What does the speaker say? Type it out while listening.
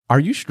Are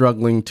you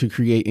struggling to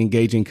create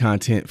engaging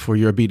content for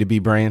your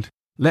B2B brand?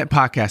 Let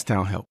Podcast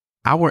Town help.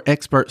 Our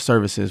expert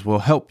services will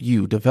help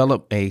you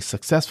develop a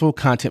successful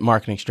content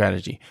marketing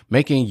strategy,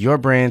 making your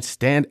brand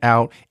stand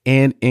out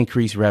and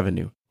increase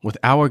revenue. With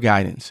our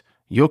guidance,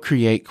 you'll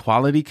create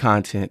quality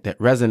content that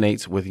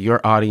resonates with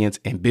your audience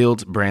and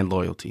builds brand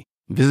loyalty.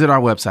 Visit our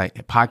website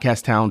at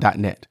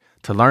podcasttown.net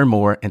to learn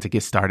more and to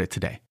get started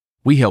today.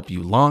 We help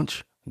you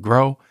launch,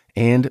 grow,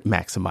 and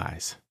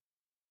maximize.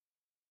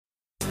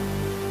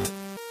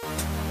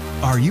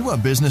 Are you a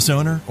business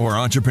owner or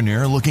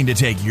entrepreneur looking to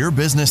take your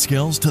business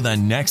skills to the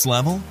next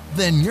level?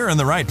 Then you're in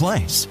the right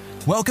place.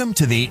 Welcome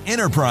to the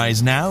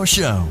Enterprise Now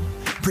Show.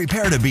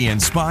 Prepare to be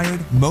inspired,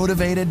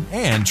 motivated,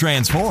 and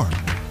transformed.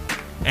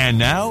 And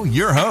now,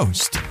 your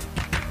host,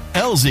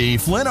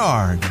 LZ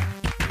Flinnard.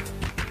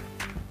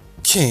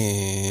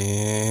 Can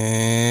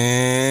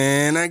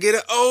I get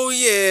a oh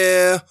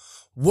yeah?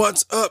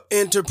 What's up,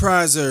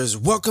 Enterprisers?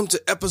 Welcome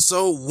to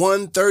episode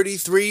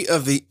 133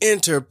 of the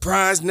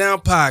Enterprise Now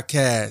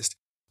podcast,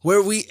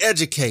 where we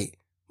educate,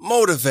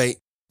 motivate,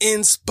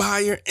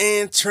 inspire,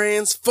 and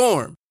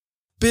transform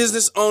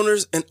business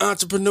owners and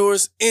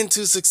entrepreneurs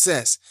into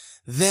success.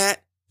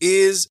 That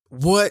is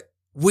what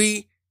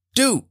we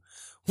do.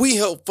 We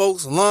help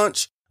folks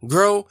launch,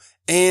 grow,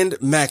 and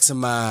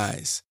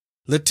maximize.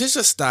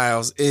 Letitia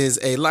Stiles is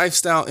a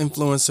lifestyle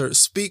influencer,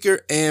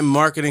 speaker, and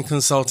marketing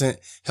consultant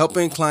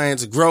helping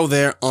clients grow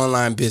their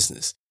online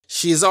business.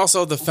 She is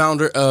also the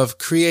founder of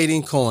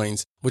Creating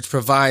Coins, which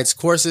provides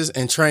courses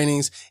and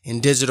trainings in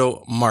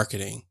digital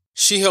marketing.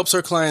 She helps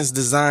her clients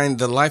design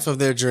the life of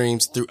their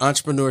dreams through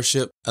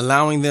entrepreneurship,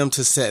 allowing them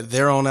to set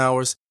their own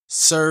hours,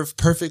 serve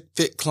perfect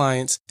fit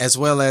clients, as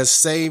well as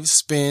save,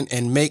 spend,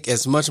 and make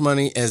as much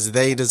money as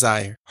they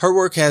desire. Her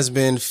work has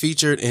been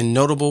featured in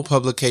notable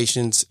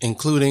publications,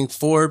 including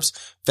Forbes,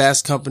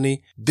 Fast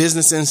Company,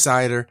 Business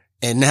Insider,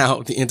 and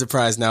now the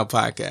Enterprise Now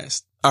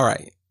podcast. All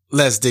right,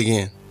 let's dig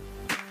in.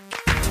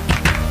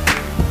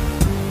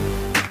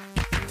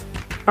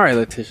 All right,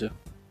 Letitia,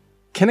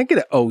 can I get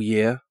an oh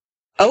yeah?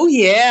 Oh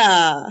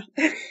yeah.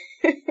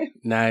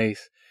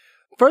 Nice.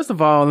 First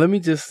of all, let me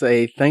just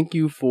say thank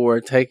you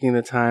for taking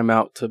the time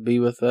out to be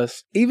with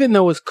us. Even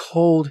though it's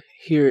cold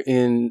here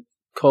in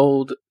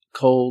cold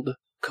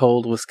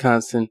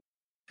Wisconsin,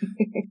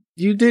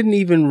 you didn't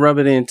even rub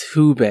it in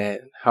too bad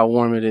how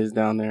warm it is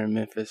down there in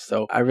Memphis.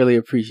 So I really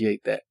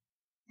appreciate that.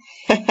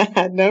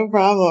 No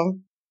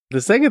problem.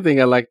 The second thing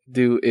I'd like to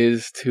do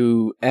is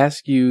to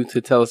ask you to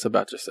tell us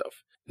about yourself.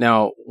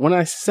 Now, when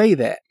I say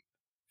that,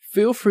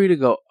 feel free to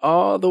go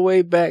all the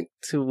way back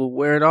to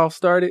where it all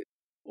started,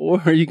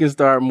 or you can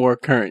start more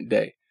current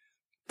day.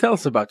 Tell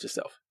us about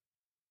yourself.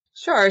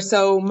 Sure.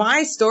 So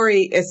my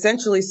story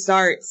essentially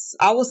starts,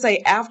 I will say,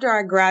 after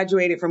I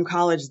graduated from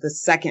college the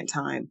second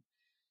time.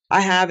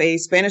 I have a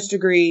Spanish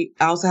degree.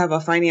 I also have a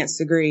finance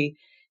degree.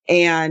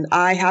 And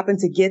I happened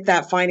to get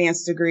that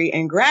finance degree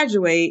and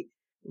graduate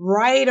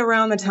right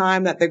around the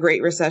time that the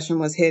Great Recession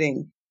was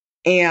hitting.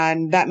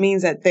 And that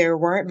means that there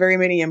weren't very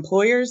many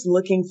employers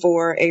looking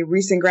for a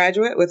recent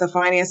graduate with a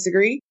finance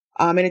degree.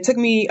 And it took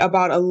me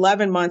about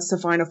 11 months to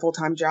find a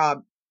full-time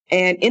job.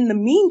 And in the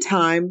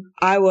meantime,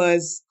 I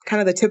was kind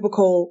of the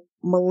typical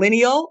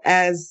millennial,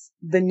 as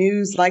the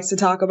news likes to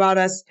talk about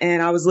us.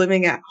 And I was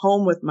living at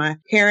home with my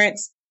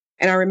parents.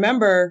 And I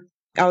remember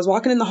I was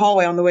walking in the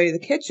hallway on the way to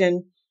the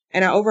kitchen,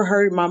 and I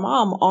overheard my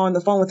mom on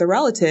the phone with a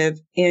relative.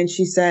 And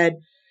she said,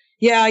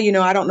 yeah,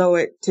 I don't know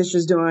what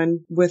Tisha's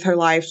doing with her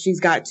life.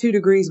 She's got 2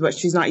 degrees, but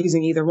she's not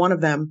using either one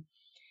of them.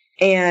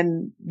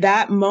 And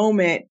that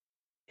moment,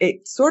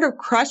 it sort of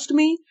crushed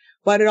me,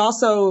 but it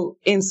also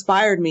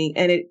inspired me,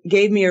 and it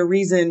gave me a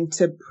reason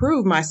to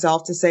prove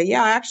myself, to say,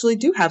 yeah, I actually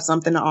do have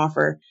something to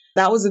offer.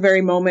 That was the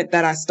very moment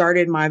that I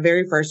started my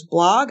very first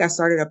blog. I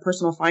started a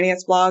personal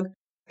finance blog.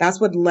 That's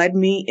what led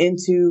me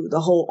into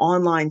the whole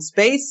online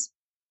space.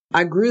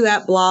 I grew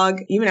that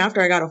blog, even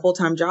after I got a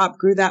full-time job,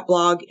 grew that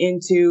blog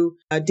into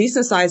a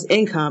decent sized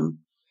income.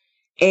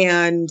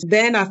 And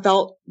then I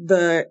felt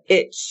the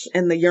itch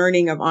and the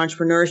yearning of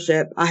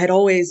entrepreneurship. I had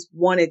always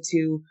wanted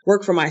to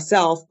work for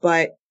myself,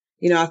 but,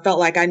 I felt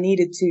like I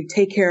needed to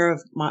take care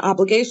of my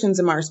obligations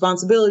and my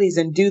responsibilities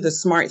and do the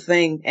smart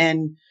thing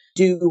and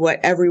do what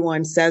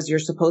everyone says you're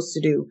supposed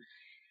to do.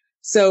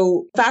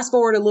 So fast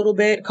forward a little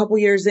bit, a couple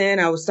years in,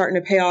 I was starting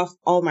to pay off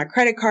all of my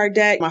credit card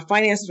debt. My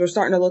finances were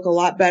starting to look a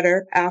lot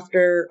better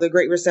after the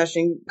Great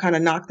Recession kind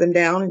of knocked them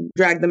down and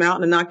dragged them out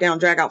in a knockdown,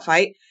 drag out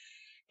fight.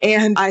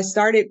 And I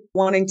started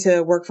wanting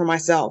to work for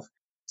myself.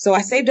 So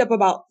I saved up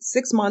about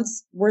 6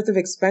 months worth of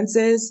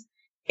expenses,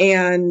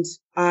 and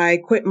I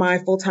quit my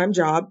full-time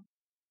job.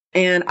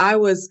 And I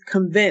was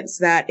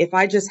convinced that if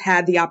I just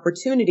had the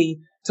opportunity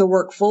to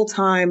work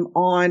full-time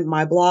on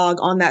my blog,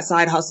 on that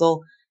side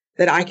hustle,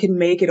 that I could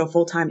make it a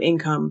full-time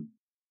income.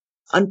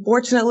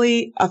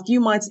 Unfortunately, a few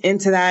months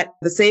into that,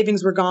 the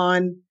savings were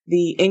gone.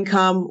 The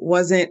income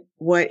wasn't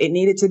what it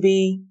needed to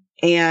be.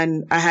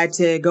 And I had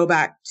to go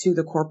back to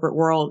the corporate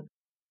world.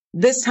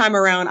 This time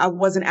around, I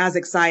wasn't as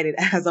excited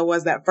as I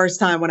was that first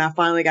time when I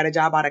finally got a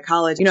job out of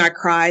college. I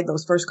cried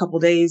those first couple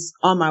days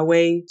on my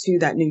way to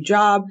that new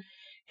job,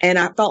 and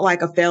I felt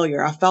like a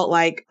failure. I felt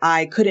like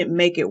I couldn't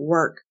make it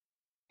work.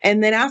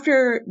 And then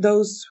after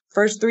those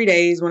first 3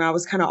 days when I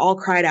was kind of all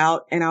cried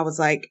out and I was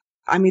like,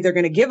 I'm either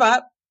going to give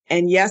up,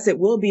 and yes, it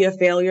will be a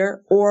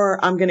failure,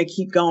 or I'm going to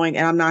keep going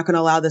and I'm not going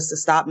to allow this to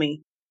stop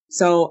me.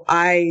 So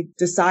I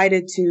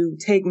decided to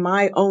take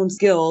my own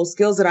skills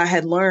that I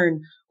had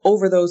learned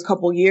over those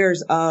couple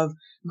years of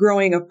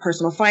growing a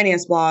personal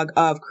finance blog,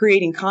 of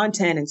creating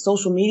content and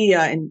social media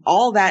and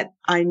all that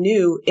I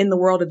knew in the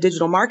world of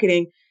digital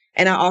marketing.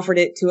 And I offered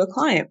it to a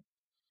client.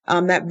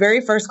 That very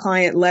first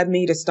client led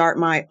me to start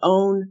my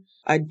own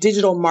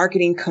digital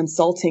marketing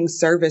consulting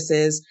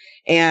services.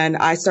 And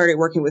I started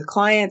working with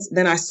clients.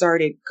 Then I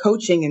started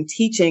coaching and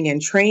teaching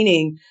and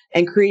training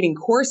and creating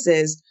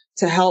courses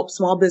to help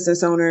small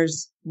business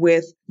owners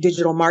with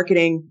digital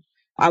marketing.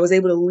 I was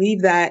able to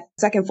leave that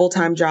second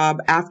full-time job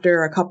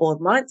after a couple of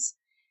months.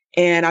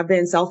 And I've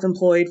been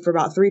self-employed for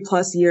about 3+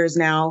 years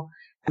now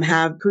and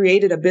have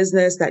created a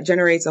business that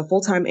generates a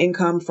full-time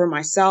income for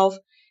myself.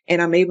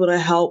 And I'm able to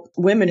help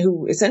women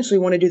who essentially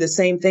want to do the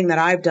same thing that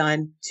I've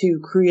done to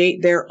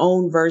create their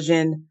own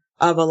version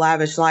of a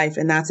lavish life.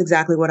 And that's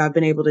exactly what I've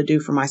been able to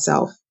do for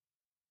myself.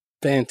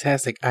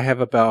 Fantastic. I have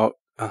about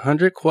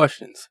 100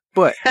 questions,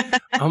 but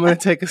I'm going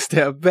to take a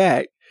step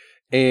back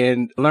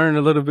and learn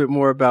a little bit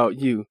more about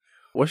you.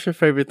 What's your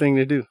favorite thing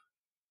to do?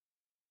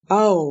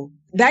 Oh,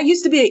 that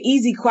used to be an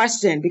easy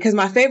question because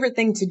my favorite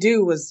thing to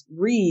do was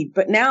read.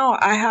 But now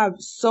I have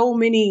so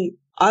many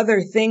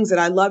other things that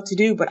I love to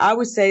do. But I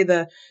would say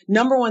the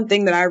number one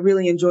thing that I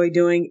really enjoy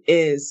doing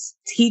is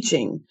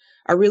teaching.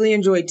 I really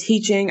enjoy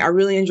teaching. I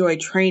really enjoy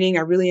training.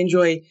 I really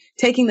enjoy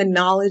taking the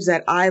knowledge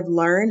that I've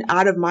learned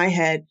out of my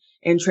head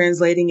and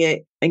translating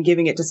it and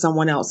giving it to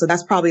someone else. So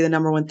that's probably the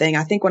number one thing.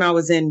 I think when I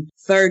was in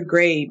 3rd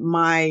grade,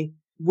 my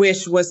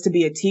wish was to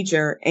be a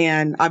teacher,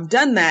 and I've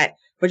done that,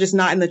 but just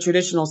not in the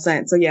traditional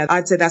sense. So yeah,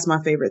 I'd say that's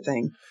my favorite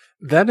thing.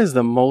 That is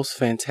the most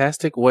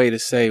fantastic way to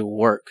say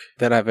work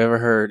that I've ever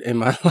heard in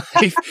my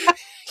life.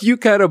 You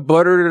kind of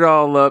buttered it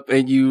all up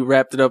and you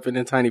wrapped it up in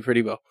a tiny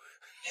pretty bow.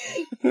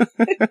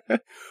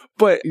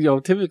 But,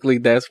 typically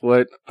that's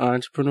what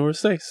entrepreneurs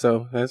say.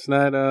 So that's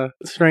not a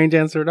strange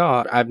answer at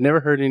all. I've never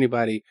heard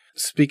anybody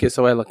speak it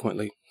so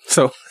eloquently.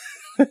 So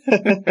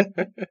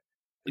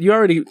you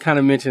already kind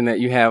of mentioned that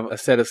you have a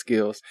set of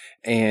skills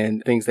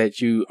and things that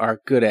you are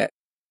good at.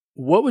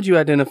 What would you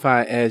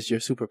identify as your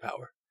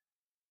superpower?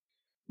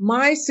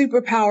 My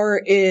superpower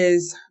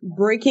is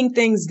breaking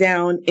things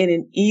down in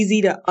an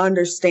easy to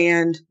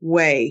understand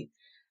way.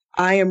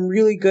 I am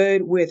really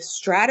good with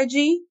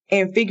strategy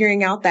and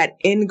figuring out that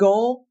end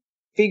goal,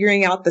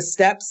 figuring out the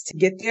steps to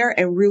get there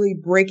and really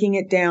breaking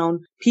it down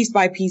piece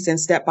by piece and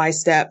step by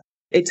step.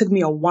 It took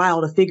me a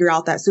while to figure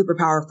out that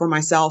superpower for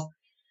myself.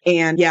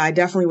 And yeah, I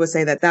definitely would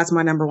say that that's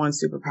my number one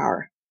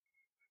superpower.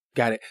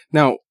 Got it.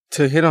 Now,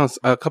 to hit on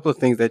a couple of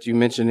things that you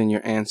mentioned in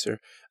your answer,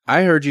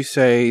 I heard you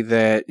say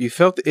that you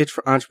felt the itch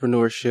for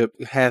entrepreneurship,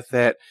 you had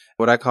that,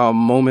 what I call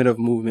moment of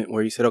movement,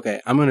 where you said, okay,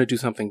 I'm going to do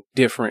something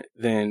different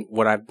than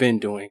what I've been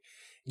doing.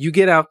 You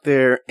get out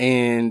there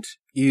and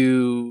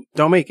you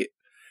don't make it.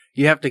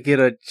 You have to get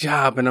a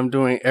job, and I'm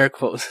doing air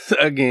quotes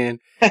again,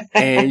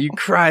 and you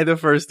cry the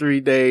first 3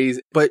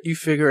 days, but you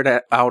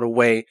figure out a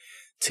way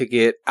to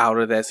get out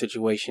of that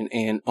situation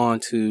and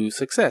onto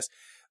success.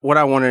 What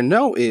I want to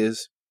know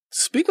is,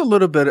 speak a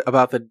little bit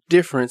about the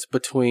difference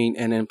between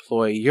an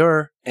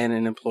employer and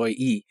an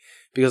employee,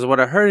 because what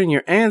I heard in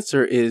your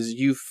answer is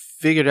you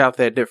figured out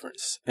that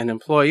difference. An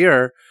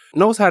employer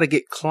knows how to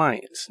get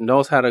clients,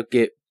 knows how to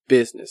get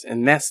business,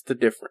 and that's the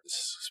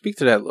difference. Speak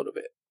to that a little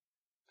bit.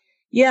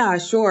 Yeah,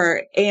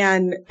 sure.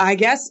 And I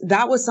guess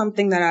that was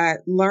something that I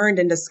learned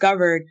and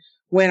discovered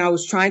when I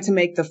was trying to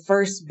make the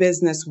first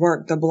business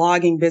work, the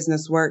blogging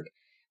business work.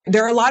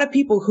 There are a lot of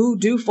people who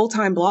do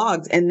full-time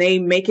blogs and they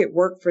make it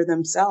work for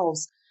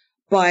themselves,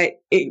 but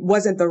it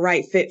wasn't the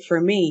right fit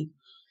for me.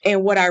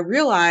 And what I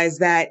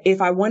realized that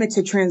if I wanted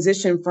to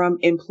transition from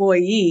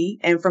employee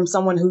and from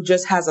someone who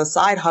just has a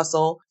side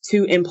hustle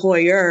to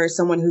employer,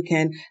 someone who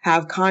can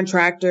have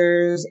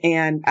contractors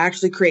and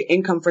actually create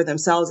income for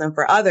themselves and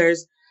for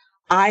others,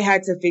 I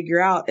had to figure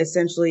out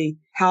essentially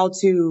how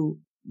to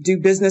do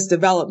business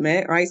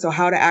development, right? So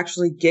how to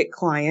actually get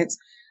clients.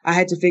 I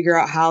had to figure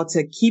out how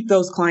to keep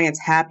those clients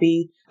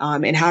happy,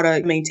 and how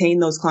to maintain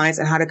those clients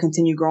and how to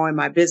continue growing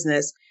my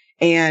business.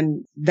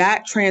 And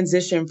that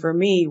transition for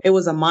me, it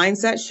was a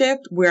mindset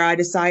shift where I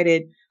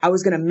decided I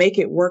was going to make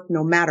it work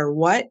no matter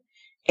what.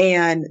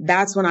 And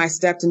that's when I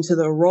stepped into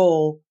the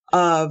role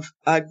of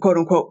a quote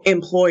unquote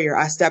employer.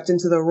 I stepped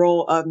into the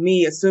role of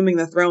me assuming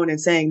the throne and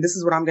saying, this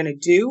is what I'm going to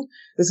do.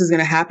 This is going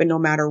to happen no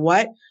matter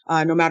what.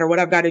 No matter what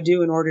I've got to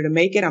do in order to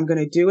make it, I'm going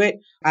to do it.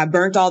 I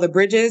burnt all the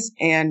bridges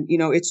and,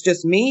 it's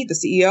just me, the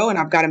CEO, and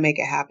I've got to make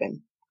it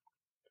happen.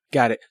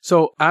 Got it.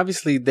 So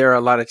obviously there are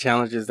a lot of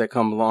challenges that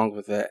come along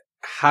with that.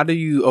 How do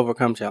you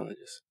overcome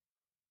challenges?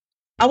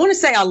 I want to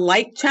say I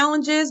like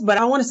challenges, but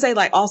I want to say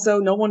like also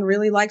no one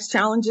really likes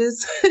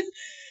challenges.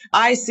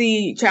 I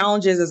see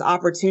challenges as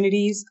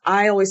opportunities.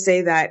 I always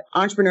say that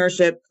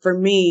entrepreneurship for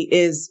me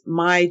is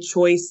my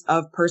choice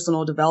of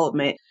personal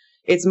development.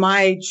 It's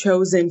my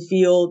chosen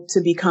field to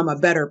become a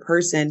better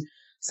person.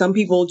 Some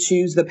people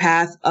choose the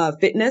path of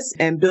fitness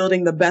and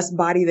building the best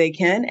body they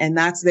can, and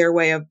that's their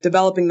way of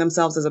developing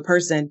themselves as a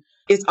person.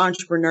 It's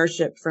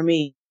entrepreneurship for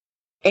me.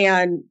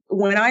 And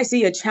when I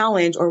see a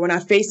challenge or when I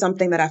face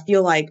something that I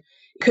feel like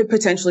could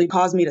potentially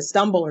cause me to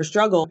stumble or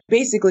struggle,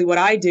 basically what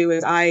I do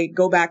is I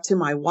go back to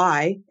my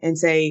why and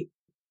say,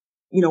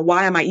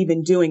 why am I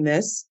even doing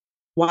this?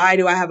 Why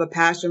do I have a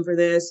passion for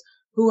this?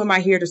 Who am I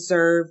here to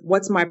serve?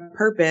 What's my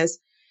purpose?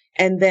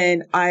 And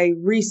then I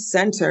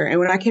recenter. And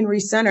when I can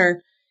recenter,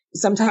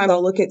 sometimes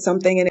I'll look at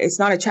something and it's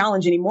not a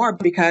challenge anymore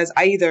because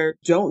I either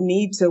don't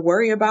need to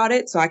worry about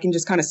it, so I can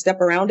just kind of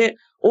step around it,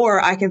 or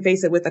I can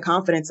face it with the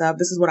confidence of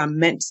this is what I'm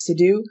meant to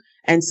do.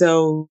 And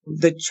so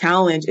the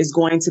challenge is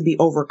going to be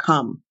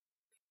overcome.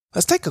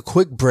 Let's take a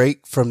quick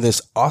break from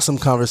this awesome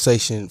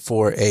conversation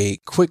for a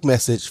quick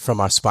message from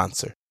our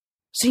sponsor.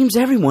 Seems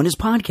everyone is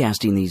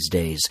podcasting these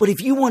days, but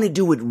if you want to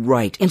do it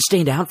right and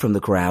stand out from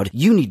the crowd,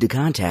 you need to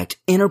contact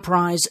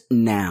Enterprise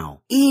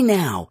Now.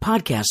 eNow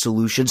Podcast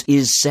Solutions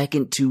is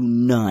second to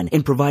none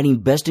in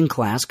providing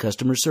best-in-class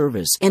customer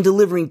service and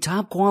delivering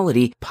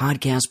top-quality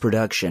podcast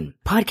production.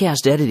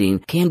 Podcast editing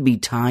can be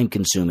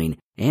time-consuming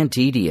and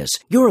tedious.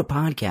 You're a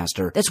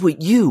podcaster. That's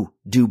what you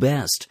do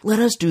best. Let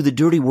us do the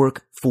dirty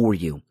work for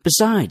you.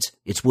 Besides,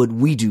 it's what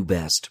we do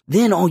best.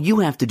 Then all you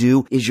have to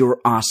do is your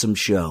awesome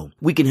show.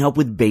 We can help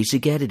with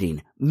basic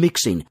editing,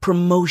 mixing,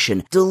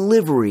 promotion,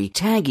 delivery,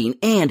 tagging,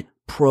 and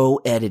pro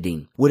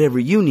editing. Whatever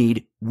you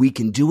need, we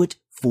can do it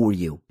for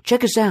you.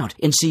 Check us out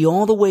and see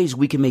all the ways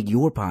we can make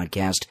your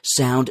podcast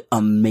sound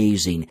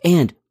amazing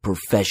and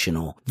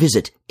professional.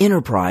 Visit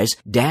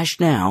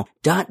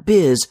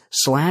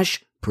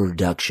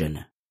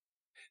enterprise-now.biz/production.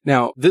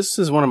 Now, this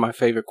is one of my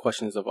favorite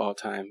questions of all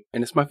time,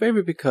 and it's my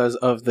favorite because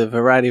of the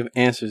variety of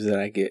answers that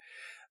I get.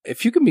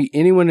 If you could meet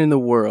anyone in the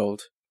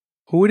world,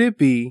 who would it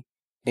be,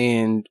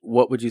 and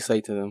what would you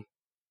say to them?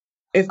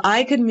 If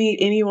I could meet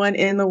anyone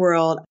in the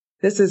world,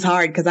 this is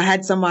hard because I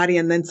had somebody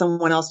and then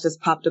someone else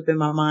just popped up in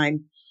my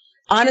mind.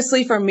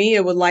 Honestly, for me,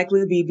 it would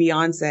likely be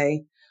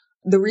Beyonce.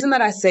 The reason that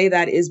I say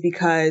that is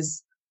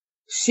because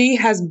she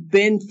has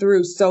been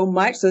through so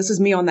much. So this is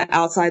me on the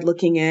outside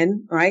looking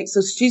in, right?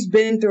 So she's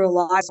been through a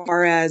lot as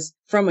far as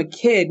from a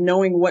kid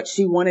knowing what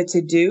she wanted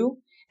to do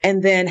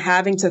and then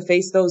having to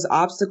face those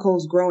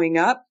obstacles growing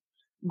up,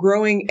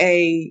 growing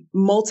a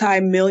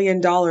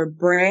multi-million-dollar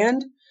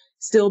brand,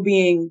 still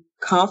being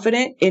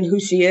confident in who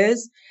she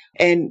is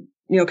and,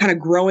 kind of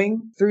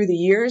growing through the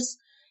years.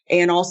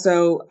 And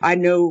also, I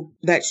know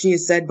that she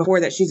has said before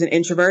that she's an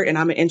introvert and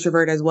I'm an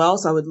introvert as well.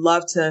 So I would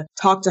love to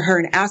talk to her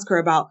and ask her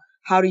about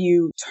how do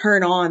you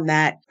turn on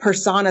that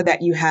persona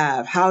that you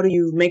have? How do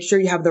you make sure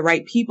you have the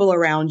right people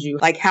around you?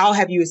 Like, how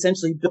have you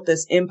essentially built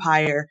this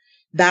empire?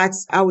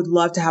 I would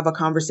love to have a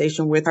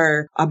conversation with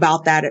her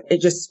about that.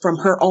 It just from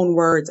her own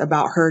words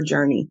about her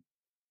journey.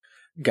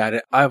 Got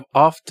it. I've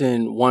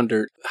often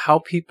wondered how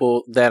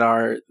people that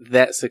are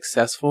that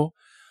successful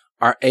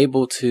are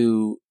able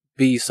to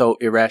be so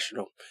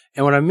irrational.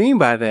 And what I mean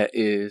by that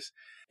is,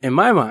 in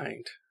my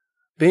mind,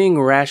 being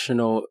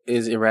rational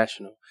is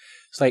irrational.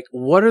 It's like,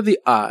 what are the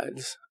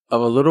odds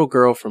of a little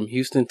girl from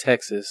Houston,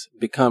 Texas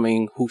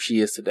becoming who she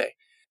is today?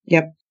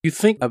 Yep. You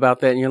think about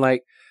that and you're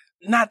like,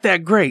 not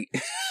that great.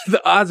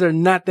 The odds are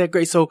not that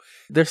great. So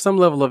there's some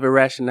level of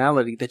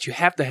irrationality that you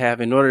have to have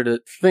in order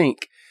to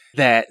think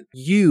that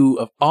you,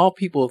 of all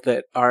people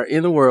that are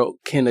in the world,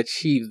 can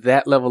achieve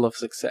that level of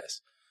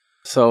success.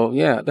 So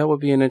yeah, that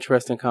would be an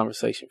interesting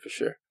conversation for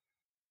sure.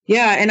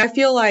 Yeah. And I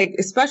feel like,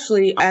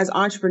 especially as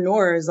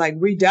entrepreneurs, like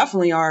we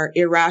definitely are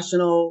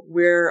irrational.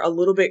 We're a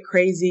little bit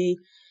crazy.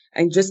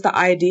 And just the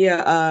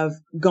idea of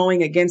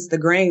going against the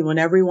grain when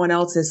everyone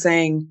else is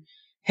saying,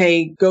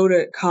 hey, go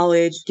to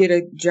college, get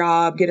a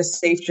job, get a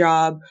safe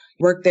job,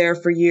 work there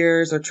for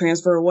years or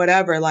transfer or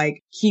whatever,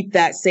 like keep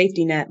that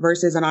safety net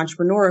versus an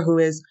entrepreneur who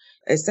is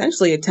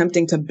essentially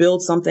attempting to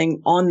build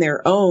something on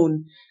their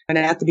own. And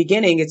at the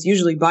beginning, it's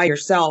usually by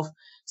yourself.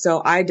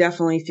 So I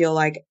definitely feel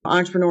like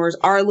entrepreneurs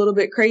are a little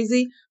bit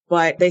crazy,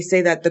 but they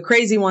say that the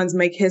crazy ones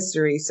make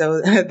history.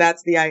 So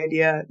that's the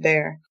idea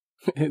there.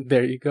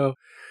 There you go.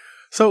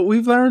 So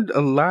we've learned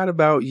a lot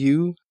about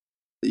you,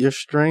 your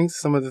strengths,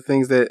 some of the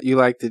things that you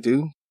like to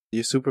do,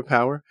 your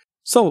superpower.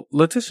 So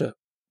Letitia,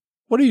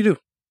 what do you do?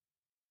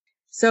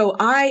 So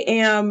I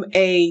am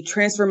a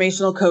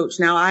transformational coach.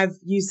 Now I've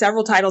used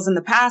several titles in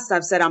the past.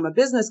 I've said I'm a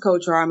business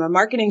coach or I'm a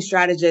marketing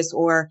strategist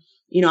or,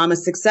 I'm a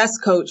success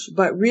coach,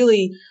 but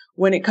really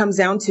when it comes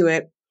down to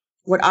it,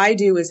 what I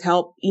do is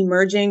help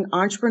emerging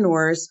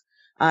entrepreneurs.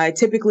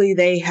 Typically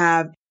they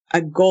have a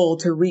goal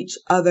to reach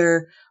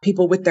other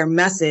people with their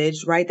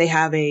message, right? They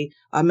have a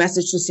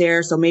message to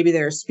share. So maybe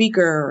they're a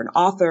speaker or an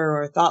author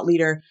or a thought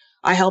leader.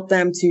 I help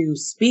them to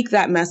speak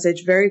that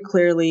message very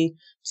clearly,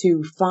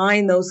 to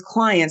find those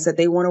clients that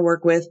they want to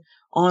work with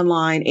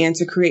online and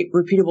to create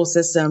repeatable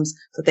systems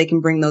so that they can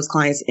bring those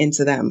clients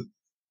into them.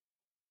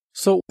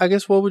 So I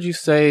guess what would you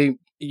say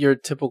your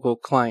typical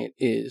client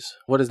is?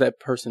 What does that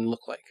person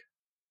look like?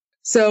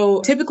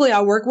 So typically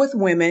I work with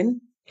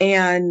women,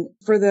 and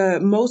for the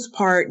most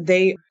part,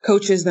 they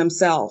coaches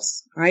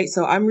themselves, right?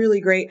 So I'm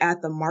really great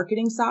at the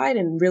marketing side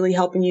and really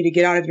helping you to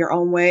get out of your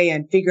own way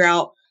and figure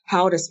out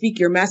how to speak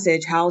your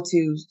message, how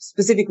to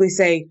specifically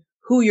say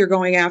who you're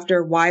going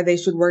after, why they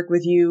should work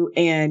with you,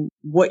 and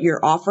what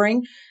you're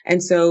offering.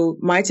 And so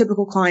my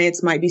typical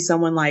clients might be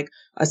someone like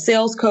a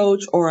sales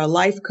coach or a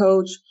life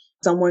coach,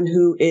 someone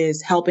who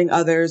is helping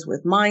others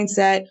with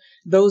mindset.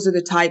 Those are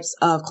the types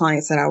of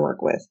clients that I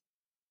work with.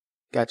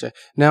 Gotcha.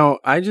 Now,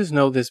 I just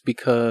know this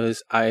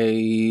because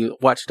I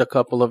watched a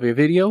couple of your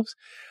videos,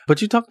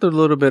 but you talked a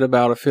little bit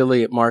about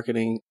affiliate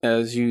marketing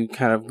as you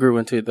kind of grew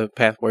into the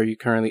path where you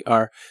currently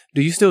are.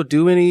 Do you still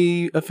do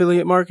any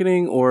affiliate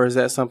marketing, or is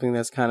that something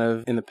that's kind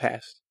of in the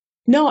past?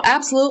 No,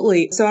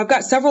 absolutely. So I've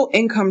got several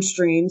income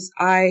streams.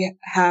 I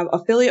have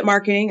affiliate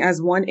marketing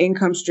as one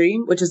income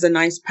stream, which is a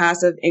nice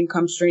passive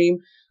income stream.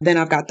 Then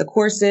I've got the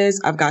courses,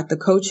 I've got the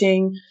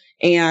coaching,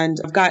 and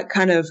I've got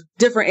kind of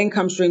different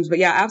income streams. But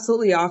yeah,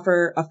 absolutely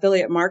offer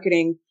affiliate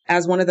marketing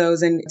as one of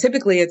those. And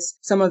typically it's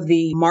some of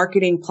the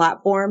marketing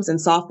platforms and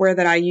software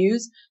that I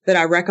use that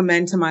I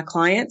recommend to my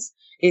clients.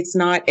 It's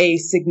not a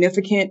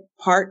significant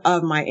part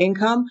of my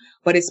income,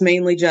 but it's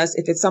mainly just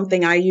if it's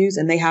something I use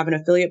and they have an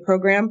affiliate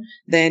program,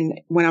 then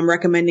when I'm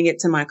recommending it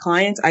to my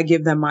clients, I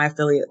give them my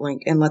affiliate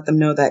link and let them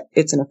know that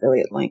it's an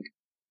affiliate link.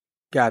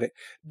 Got it.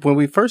 When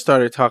we first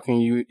started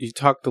talking, you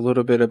talked a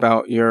little bit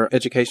about your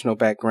educational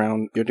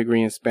background, your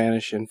degree in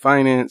Spanish and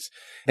finance,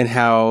 and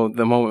how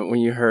the moment when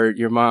you heard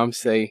your mom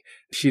say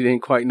she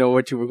didn't quite know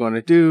what you were going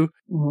to do.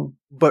 Mm-hmm.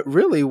 But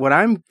really what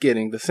I'm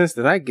getting, the sense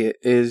that I get,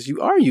 is you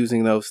are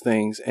using those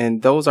things,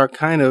 and those are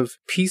kind of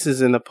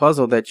pieces in the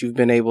puzzle that you've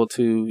been able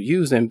to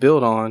use and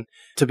build on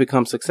to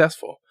become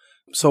successful.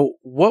 So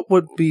what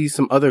would be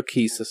some other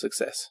keys to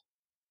success?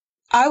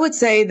 I would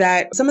say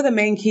that some of the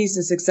main keys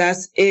to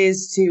success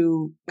is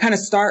to kind of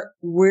start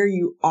where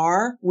you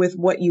are with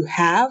what you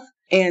have.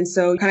 And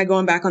so kind of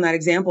going back on that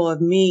example of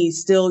me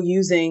still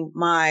using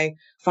my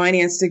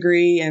finance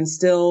degree and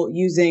still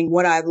using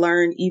what I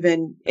learned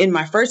even in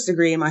my first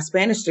degree, in my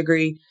Spanish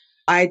degree,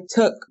 I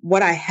took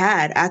what I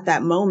had at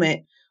that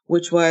moment,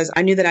 which was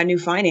I knew that I knew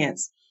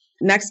finance.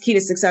 Next key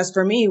to success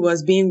for me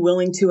was being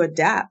willing to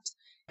adapt.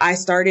 I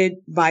started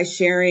by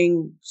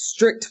sharing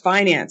strict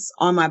finance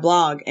on my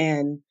blog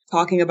and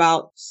talking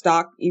about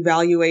stock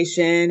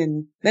evaluation.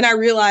 And then I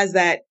realized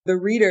that the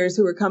readers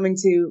who were coming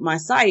to my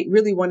site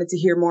really wanted to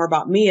hear more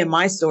about me and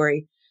my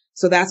story.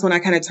 So that's when I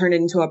kind of turned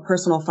it into a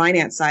personal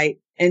finance site.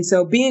 And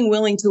so being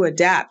willing to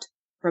adapt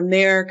from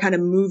there, kind of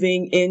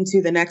moving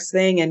into the next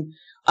thing and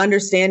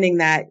understanding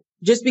that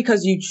just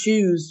because you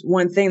choose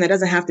one thing, that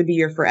doesn't have to be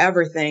your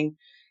forever thing.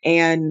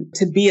 And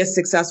to be a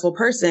successful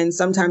person,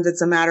 sometimes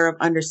it's a matter of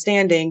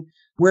understanding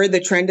where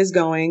the trend is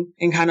going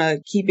and kind of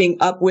keeping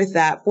up with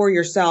that for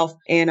yourself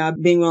and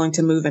being willing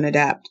to move and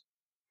adapt.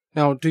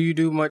 Now, do you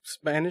do much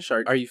Spanish?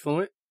 Are you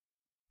fluent?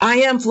 I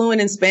am fluent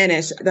in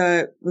Spanish.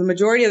 The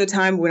majority of the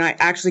time when I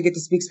actually get to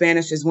speak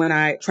Spanish is when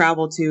I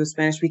travel to a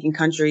Spanish-speaking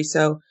country.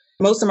 So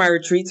most of my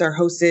retreats are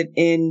hosted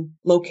in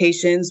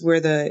locations where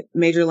the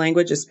major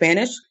language is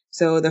Spanish.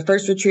 So the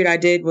first retreat I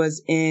did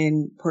was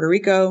in Puerto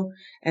Rico.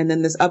 And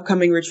then this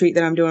upcoming retreat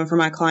that I'm doing for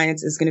my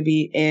clients is going to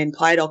be in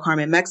Playa del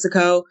Carmen,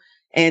 Mexico.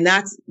 And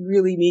that's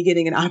really me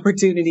getting an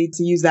opportunity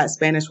to use that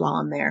Spanish while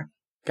I'm there.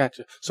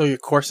 Gotcha. So your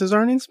courses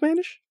aren't in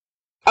Spanish?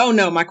 Oh,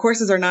 no, my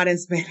courses are not in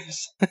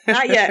Spanish.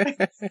 Not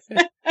yet.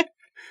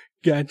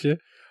 Gotcha.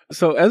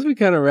 So as we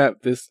kind of wrap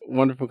this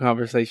wonderful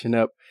conversation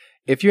up,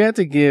 if you had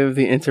to give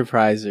the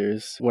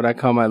enterprisers, what I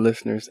call my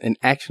listeners, an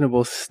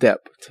actionable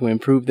step to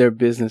improve their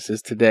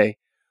businesses today,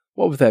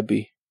 what would that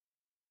be?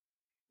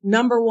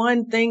 Number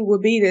one thing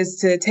would be is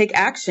to take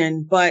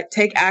action, but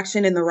take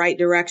action in the right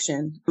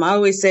direction. I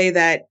always say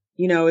that,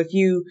 if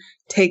you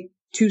take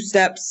 2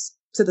 steps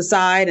to the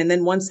side and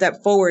then 1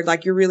 step forward,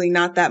 like you're really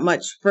not that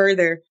much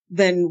further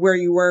than where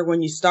you were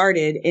when you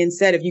started.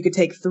 Instead, if you could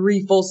take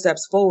 3 full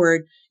steps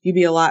forward, you'd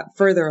be a lot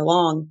further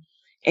along.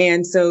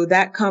 And so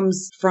that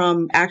comes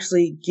from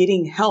actually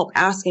getting help,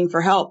 asking for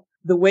help.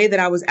 The way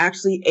that I was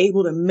actually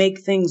able to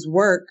make things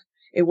work,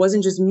 it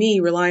wasn't just me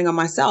relying on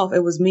myself.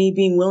 It was me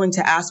being willing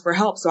to ask for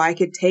help so I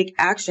could take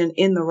action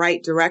in the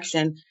right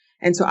direction.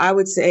 And so I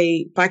would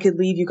say, if I could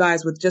leave you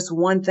guys with just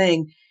one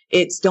thing,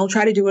 it's don't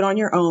try to do it on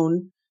your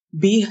own.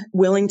 Be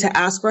willing to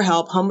ask for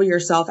help, humble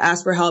yourself,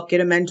 ask for help,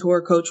 get a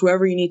mentor, coach,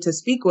 whoever you need to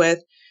speak with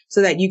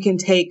so that you can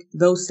take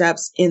those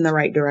steps in the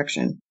right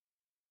direction.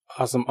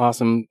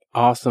 Awesome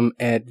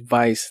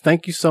advice.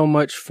 Thank you so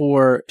much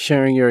for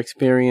sharing your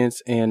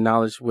experience and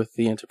knowledge with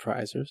the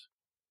enterprisers.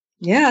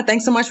 Yeah,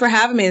 thanks so much for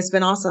having me. It's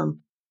been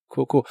awesome.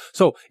 Cool.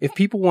 So if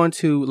people want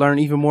to learn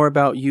even more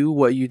about you,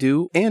 what you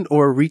do, and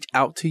or reach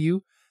out to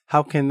you,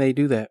 how can they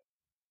do that?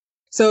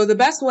 So the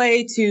best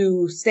way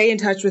to stay in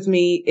touch with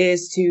me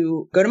is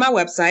to go to my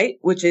website,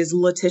 which is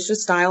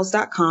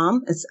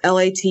LatishaStyles.com. It's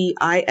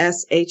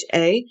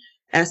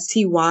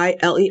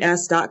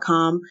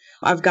LatishaStyles.com.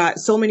 I've got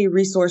so many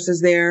resources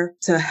there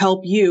to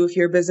help you if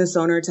you're a business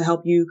owner, to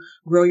help you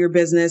grow your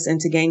business and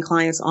to gain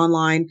clients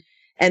online.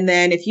 And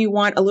then if you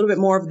want a little bit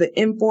more of the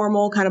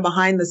informal kind of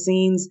behind the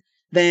scenes,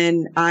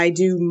 then I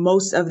do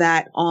most of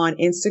that on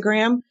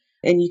Instagram.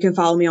 And you can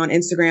follow me on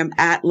Instagram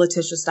at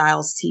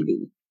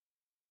LatishaStylesTV.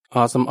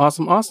 Awesome.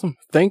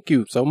 Thank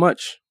you so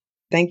much.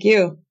 Thank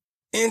you.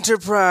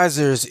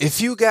 Enterprisers,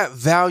 if you got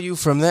value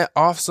from that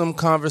awesome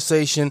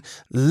conversation,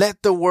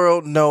 let the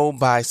world know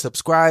by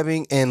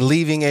subscribing and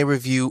leaving a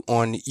review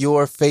on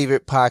your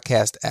favorite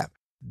podcast app.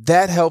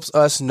 That helps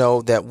us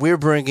know that we're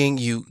bringing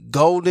you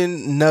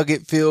golden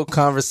nugget-filled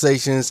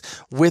conversations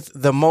with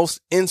the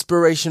most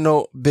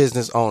inspirational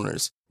business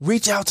owners.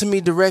 Reach out to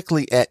me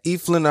directly at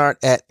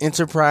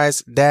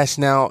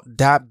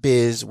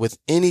eflinart@enterprise-now.biz with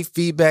any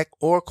feedback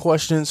or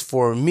questions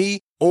for me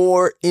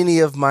or any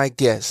of my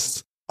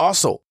guests.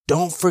 Also,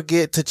 don't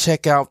forget to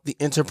check out the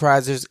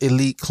Enterprisers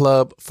Elite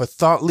Club for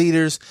thought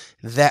leaders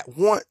that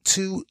want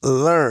to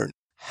learn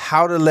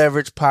how to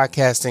leverage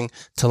podcasting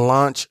to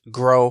launch,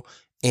 grow,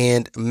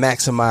 and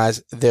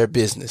maximize their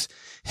business.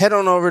 Head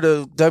on over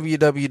to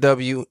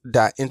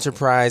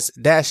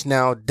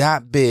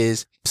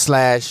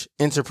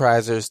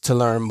www.enterprise-now.biz/enterprisers to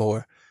learn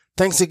more.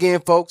 Thanks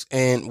again, folks,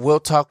 and we'll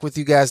talk with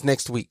you guys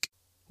next week.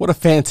 What a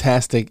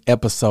fantastic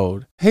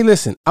episode. Hey,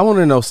 listen, I want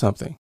to know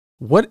something.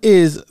 What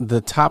is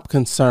the top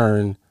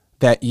concern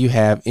that you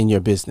have in your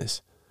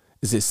business?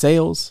 Is it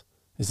sales?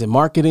 Is it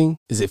marketing?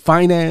 Is it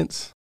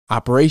finance?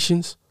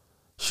 Operations?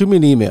 Shoot me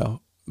an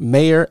email,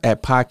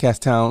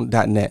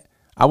 mayor@podcasttown.net.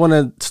 I want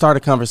to start a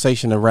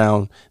conversation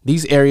around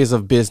these areas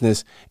of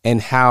business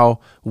and how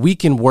we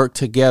can work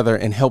together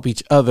and help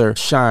each other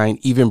shine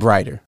even brighter.